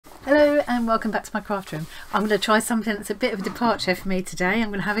Hello and welcome back to my craft room. I'm going to try something that's a bit of a departure for me today. I'm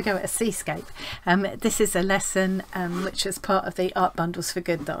going to have a go at a Seascape. This is a lesson which is part of the Art Bundles for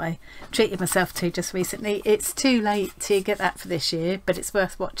Good that I treated myself to just recently. It's too late to get that for this year, but it's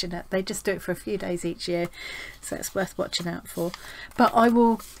worth watching it. They just do it for a few days each year, so it's worth watching out for. But I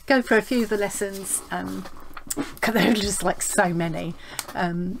will go for a few of the lessons because there are just like so many.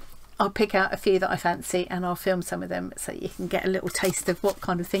 I'll pick out a few that I fancy and I'll film some of them so you can get a little taste of what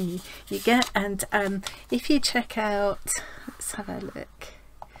kind of thing you get. And if you check out, let's have a look.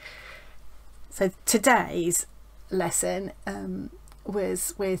 So today's lesson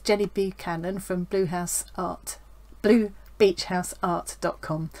was with Jenny Buchanan from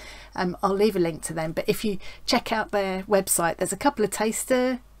bluebeachhouseart.com. I'll leave a link to them, but if you check out their website, there's a couple of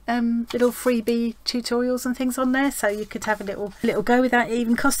taster little freebie tutorials and things on there, so you could have a little go without it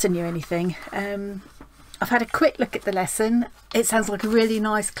even costing you anything. I've had a quick look at the lesson. It sounds like a really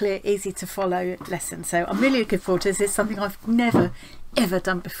nice, clear, easy to follow lesson, so I'm really looking forward to this. It's something I've never ever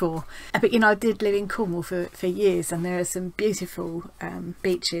done before, but you know, I did live in Cornwall for years, and there are some beautiful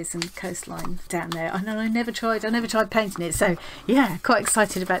beaches and coastline down there. I know I never tried painting it, so yeah, quite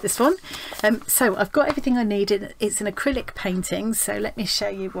excited about this one. So I've got everything I need. It's an acrylic painting, so let me show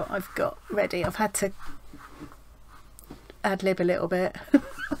you what I've got ready. I've had to ad-lib a little bit.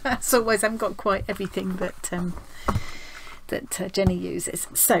 As always, I haven't got quite everything that Jenny uses.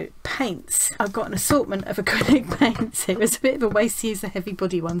 So paints, I've got an assortment of acrylic paints here. It's a bit of a waste to use the heavy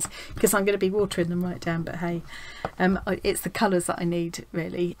body ones because I'm going to be watering them right down, but hey, it's the colours that I need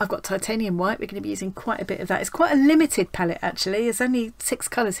really. I've got titanium white. We're going to be using quite a bit of that. It's quite a limited palette actually. There's only 6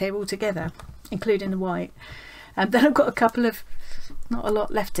 colours here altogether, including the white. And then I've got a couple of, not a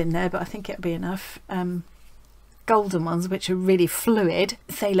lot left in there, but I think it'll be enough. Golden ones, which are really fluid,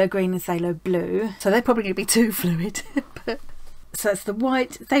 phthalo green and phthalo blue, so they're probably going to be too fluid. So it's the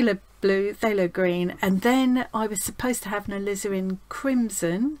white, phthalo blue, phthalo green, and then I was supposed to have an alizarin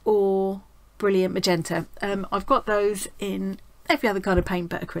crimson or brilliant magenta. I've got those in every other kind of paint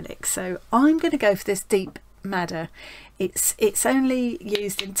but acrylic, so I'm going to go for this deep madder. It's only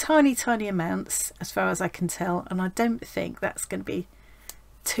used in tiny amounts as far as I can tell, and I don't think that's going to be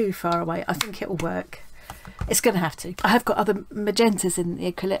too far away. I think it will work. It's going to have to. I have got other magentas in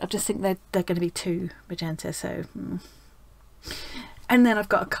the acrylic. I just think they're going to be too magenta. So, and then I've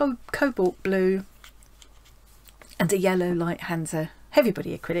got a cobalt blue and a yellow light Hansa heavy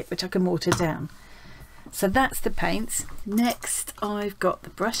body acrylic, which I can water down. So that's the paints. Next, I've got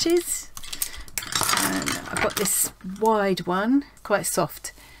the brushes, and I've got this wide one, quite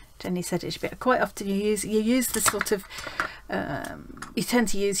soft. Jenny said it should be. Quite often you use the sort of you tend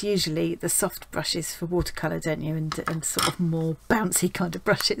to use usually the soft brushes for watercolour, don't you, and sort of more bouncy kind of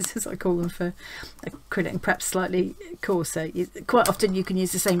brushes, as I call them, for acrylic, and perhaps slightly coarser. Quite often you can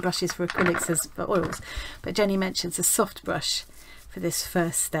use the same brushes for acrylics as for oils, but Jenny mentions a soft brush for this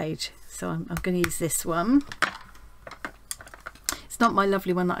first stage, so I'm going to use this one. It's not my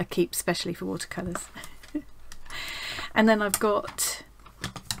lovely one that I keep specially for watercolours. And then I've got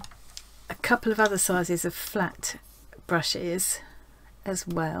a couple of other sizes of flat brushes as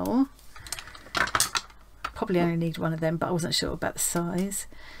well. Probably only need one of them, but I wasn't sure about the size.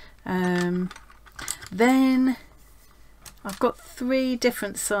 Then I've got 3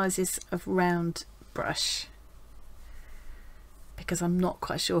 different sizes of round brush because I'm not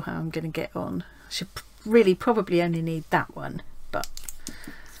quite sure how I'm going to get on. I should really probably only need that one, but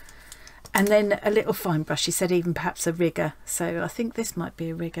and then a little fine brush. She said even perhaps a rigger, so I think this might be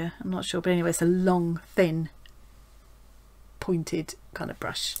a rigger, I'm not sure, but anyway, it's a long, thin, pointed kind of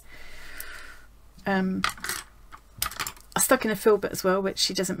brush. I stuck in a filbert as well, which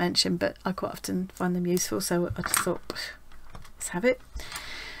she doesn't mention, but I quite often find them useful, so I just thought, let's have it.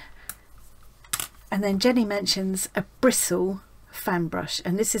 And then Jenny mentions a bristle fan brush,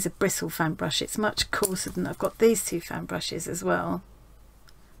 and this is a bristle fan brush. It's much coarser than, I've got these 2 fan brushes as well,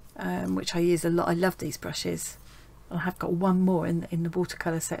 which I use a lot. I love these brushes. I have got one more in the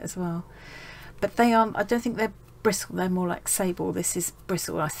watercolour set as well, but they are, I don't think they're bristle, they're more like sable. This is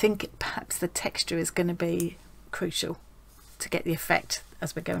bristle. I think perhaps the texture is going to be crucial to get the effect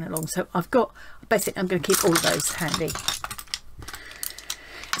as we're going along. So I've got, basically I'm going to keep all of those handy.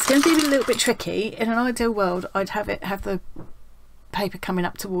 It's going to be a little bit tricky. In an ideal world I'd have the paper coming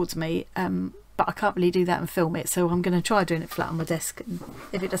up towards me, but I can't really do that and film it, so I'm going to try doing it flat on my desk, and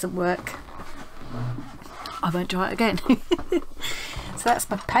if it doesn't work I won't try it again. So that's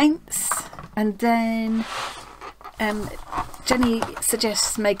my paints. And then Jenny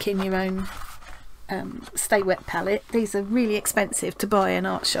suggests making your own stay wet palette. These are really expensive to buy in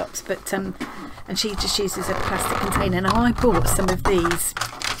art shops, but and she just uses a plastic container. Now I bought some of these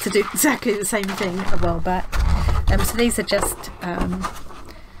to do exactly the same thing a while back. So these are just,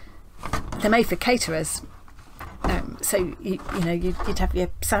 they're made for caterers. So you know, you'd have your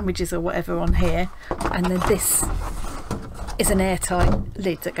sandwiches or whatever on here, and then this is an airtight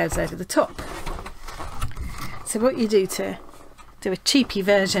lid that goes over the top. So what you do to do a cheapy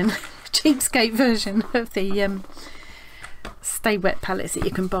version, cheapskate version of the stay wet palettes that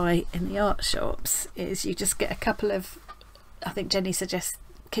you can buy in the art shops is you just get a couple of, I think Jenny suggests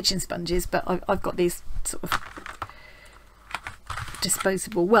kitchen sponges, but I've got these sort of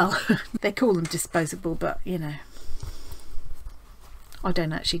disposable, well they call them disposable, but you know, I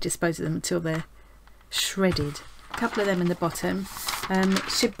don't actually dispose of them until they're shredded. A couple of them in the bottom.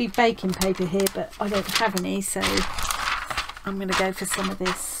 Should be baking paper here, but I don't have any, so I'm going to go for some of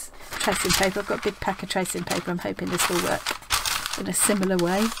this tracing paper. I've got a big pack of tracing paper. I'm hoping this will work in a similar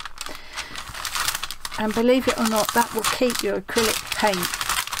way. And believe it or not, that will keep your acrylic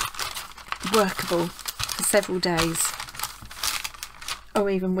paint workable for several days or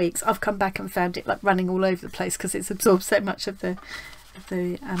even weeks. I've come back and found it like running all over the place because it's absorbed so much of the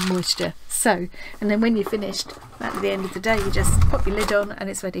moisture. So, and then when you're finished at the end of the day, you just pop your lid on and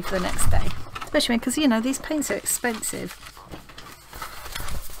it's ready for the next day. Especially because, you know, these paints are expensive.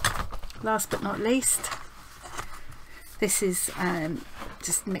 Last but not least, this is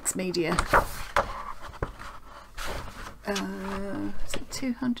just mixed media. Is it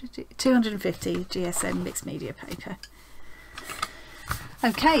 250 GSM mixed media paper.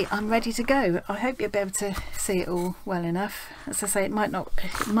 Okay, I'm ready to go. I hope you'll be able to see it all well enough. As I say, it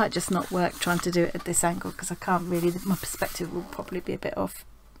might just not work trying to do it at this angle because I can't really, my perspective will probably be a bit off,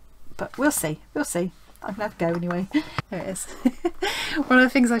 but we'll see, I'm gonna have to go anyway. There it is. One of the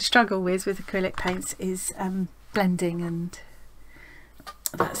things I struggle with acrylic paints is blending and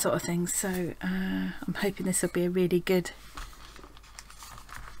that sort of thing, so I'm hoping this will be a really good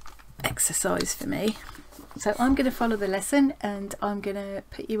exercise for me. So I'm going to follow the lesson and I'm going to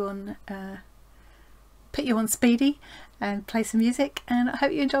put you on speedy and play some music, and I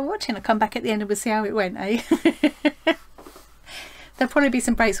hope you enjoy watching. I'll come back at the end and we'll see how it went, eh? There'll probably be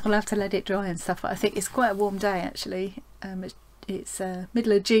some breaks, we'll have to let it dry and stuff. I think it's quite a warm day actually. It's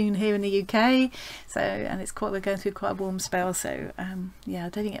middle of June here in the UK, so, and we're going through quite a warm spell, so yeah, I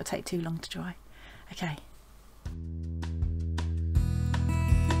don't think it'll take too long to dry. Okay.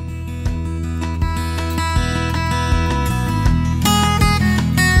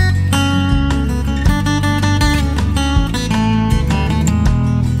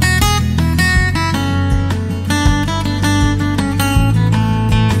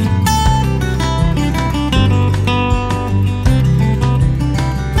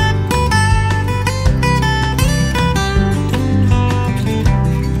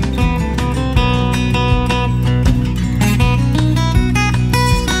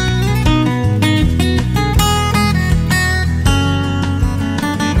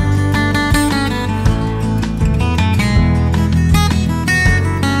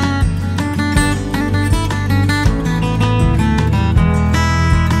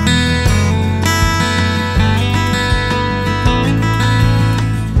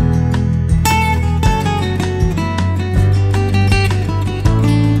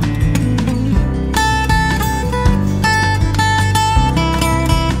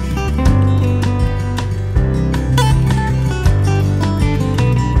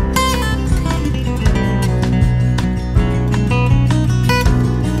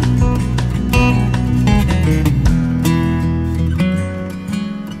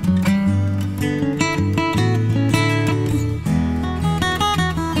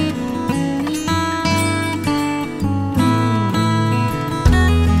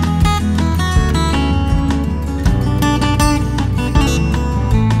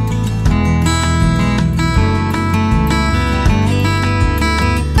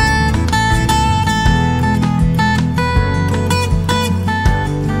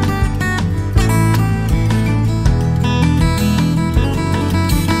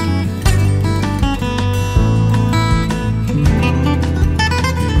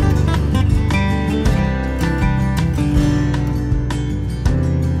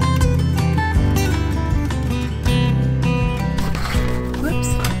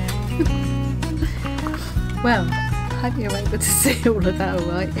 Well, I hope you're able to see all of that all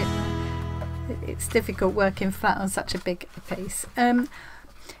right. It's difficult working flat on such a big piece.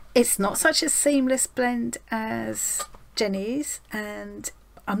 It's not such a seamless blend as Jenny's, and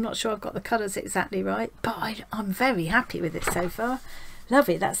I'm not sure I've got the colours exactly right, but I'm very happy with it so far. Love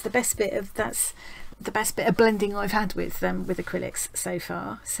it. That's the best bit of, that's the best bit of blending I've had with acrylics so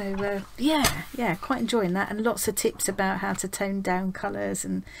far. So yeah, quite enjoying that, and lots of tips about how to tone down colours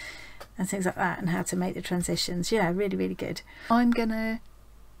and things like that, and how to make the transitions. Yeah, really, really good. I'm gonna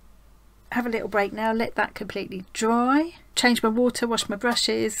have a little break now, let that completely dry, change my water, wash my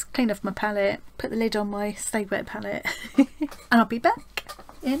brushes, clean off my palette, put the lid on my Stay Wet palette, and I'll be back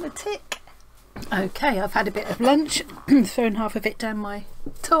in a tick. Okay, I've had a bit of lunch, thrown half of it down my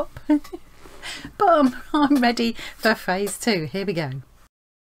top, but I'm ready for phase 2. Here we go.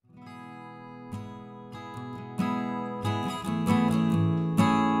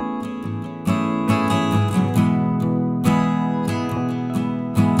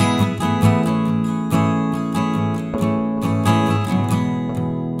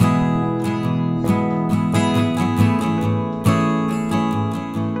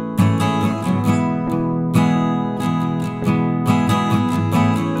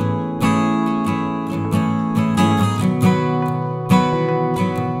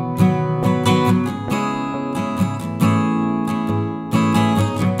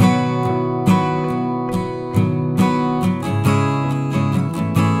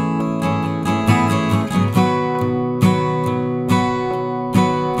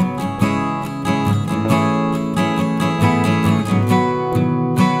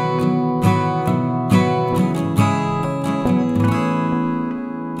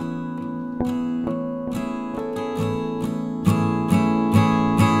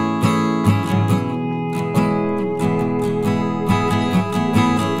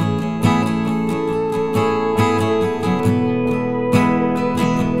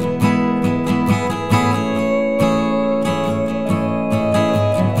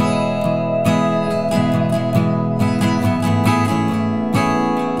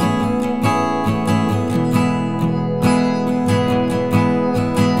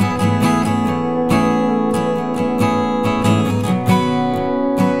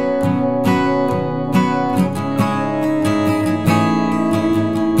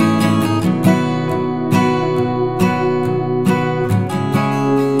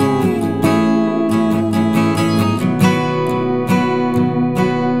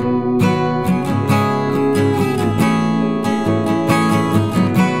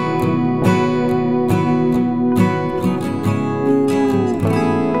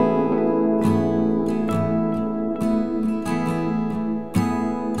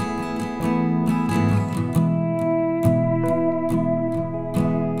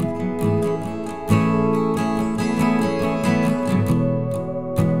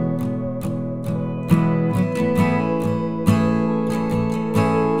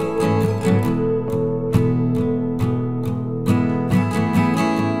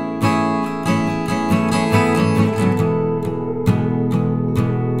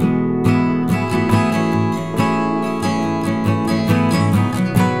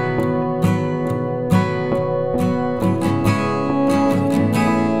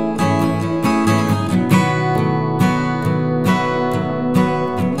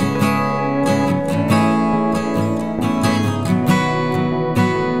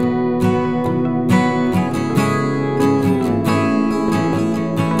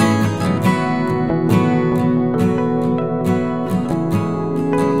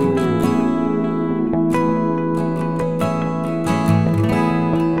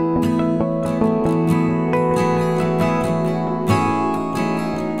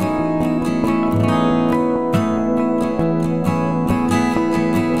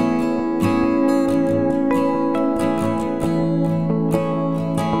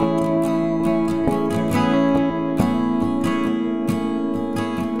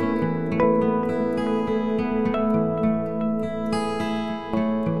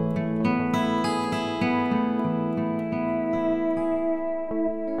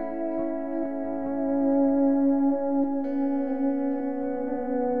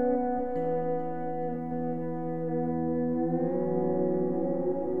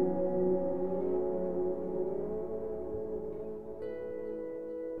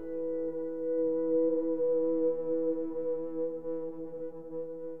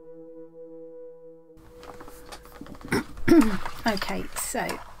 Okay,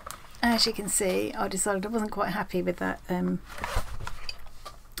 so as you can see, I decided I wasn't quite happy with that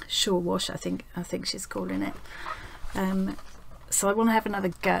shore wash, I think she's calling it. So I want to have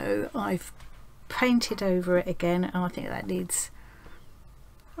another go. I've painted over it again, and I think that needs,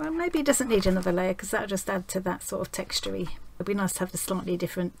 well, maybe it doesn't need another layer, because that'll just add to that sort of texture-y. It'd be nice to have the slightly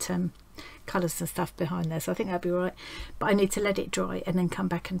different colours and stuff behind there, so I think that'll be all right. But I need to let it dry and then come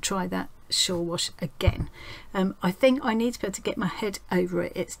back and try that shore wash again. I think I need to be able to get my head over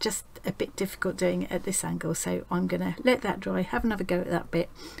it. It's just a bit difficult doing it at this angle, so I'm gonna let that dry, have another go at that bit,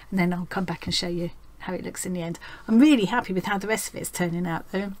 and then I'll come back and show you how it looks in the end. I'm really happy with how the rest of it's turning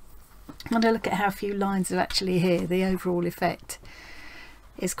out though. When I look at how few lines are actually here, the overall effect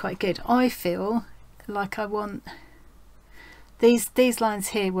is quite good. I feel like I want these lines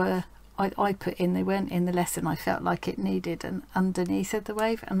here were I put in, they weren't in the lesson. I felt like it needed an underneath of the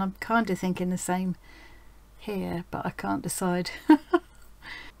wave, and I'm kind of thinking the same here, but I can't decide.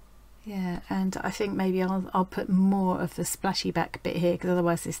 Yeah, and I think maybe I'll put more of the splashy back bit here, because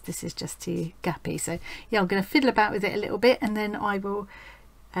otherwise this is just too gappy. So yeah, I'm going to fiddle about with it a little bit, and then I will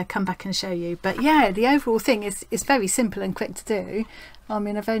come back and show you. But yeah, the overall thing is very simple and quick to do. I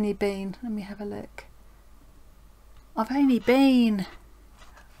mean, I've only been, let me have a look, I've only been,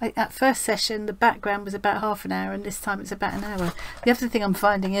 like, that first session the background was about half an hour, and this time it's about an hour. The other thing I'm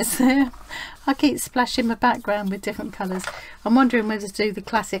finding is I keep splashing my background with different colours. I'm wondering whether to do the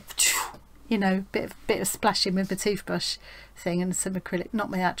classic, you know, bit of splashing with the toothbrush thing and some acrylic,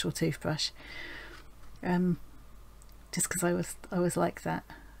 not my actual toothbrush, just because I was like that,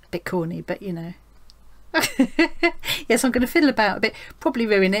 a bit corny, but you know. Yes, I'm going to fiddle about a bit, probably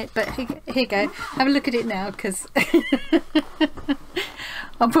ruin it, but here you go, have a look at it now, because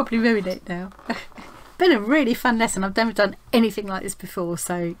I'll probably ruin it now. Been a really fun lesson. I've never done anything like this before,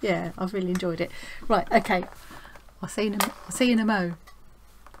 so yeah, I've really enjoyed it. Right, okay, I'll see you in a mo.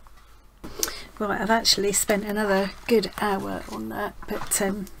 Right, I've actually spent another good hour on that, but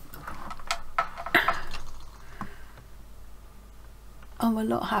I'm a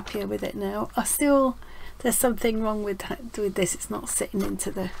lot happier with it now. There's something wrong with this, it's not sitting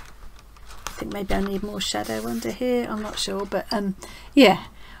into the, I think maybe I need more shadow under here, I'm not sure, but yeah,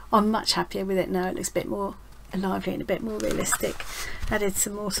 I'm much happier with it now. It looks a bit more lively and a bit more realistic. Added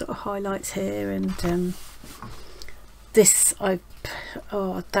some more sort of highlights here, and this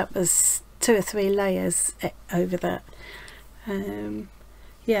that was 2 or 3 layers over that.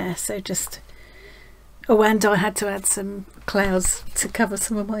 Yeah, so just, oh, and I had to add some clouds to cover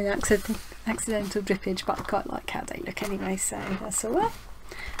some of my accidental drippage, but I quite like how they look anyway, so that's all right.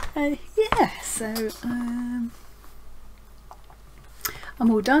 Yeah, so I'm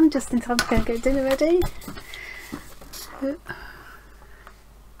all done, just in time to go and get dinner ready.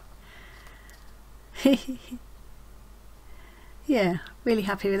 Yeah, really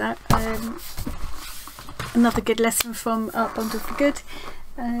happy with that. Another good lesson from Art Bundle for Good.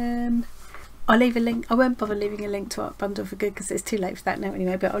 I'll leave a link. I won't bother leaving a link to Art Bundle for Good because it's too late for that now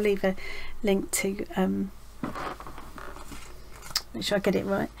anyway, but I'll leave a link to make sure I get it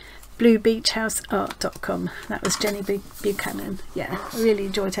right, bluebeachhouseart.com. That was Jenny Buchanan. Yeah, I really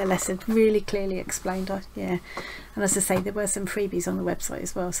enjoyed her lesson, really clearly explained. Yeah, and as I say, there were some freebies on the website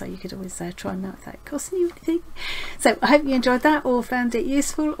as well, so you could always try them out without it costing you anything. So I hope you enjoyed that or found it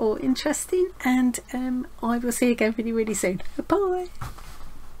useful or interesting, and I will see you again really soon. Bye.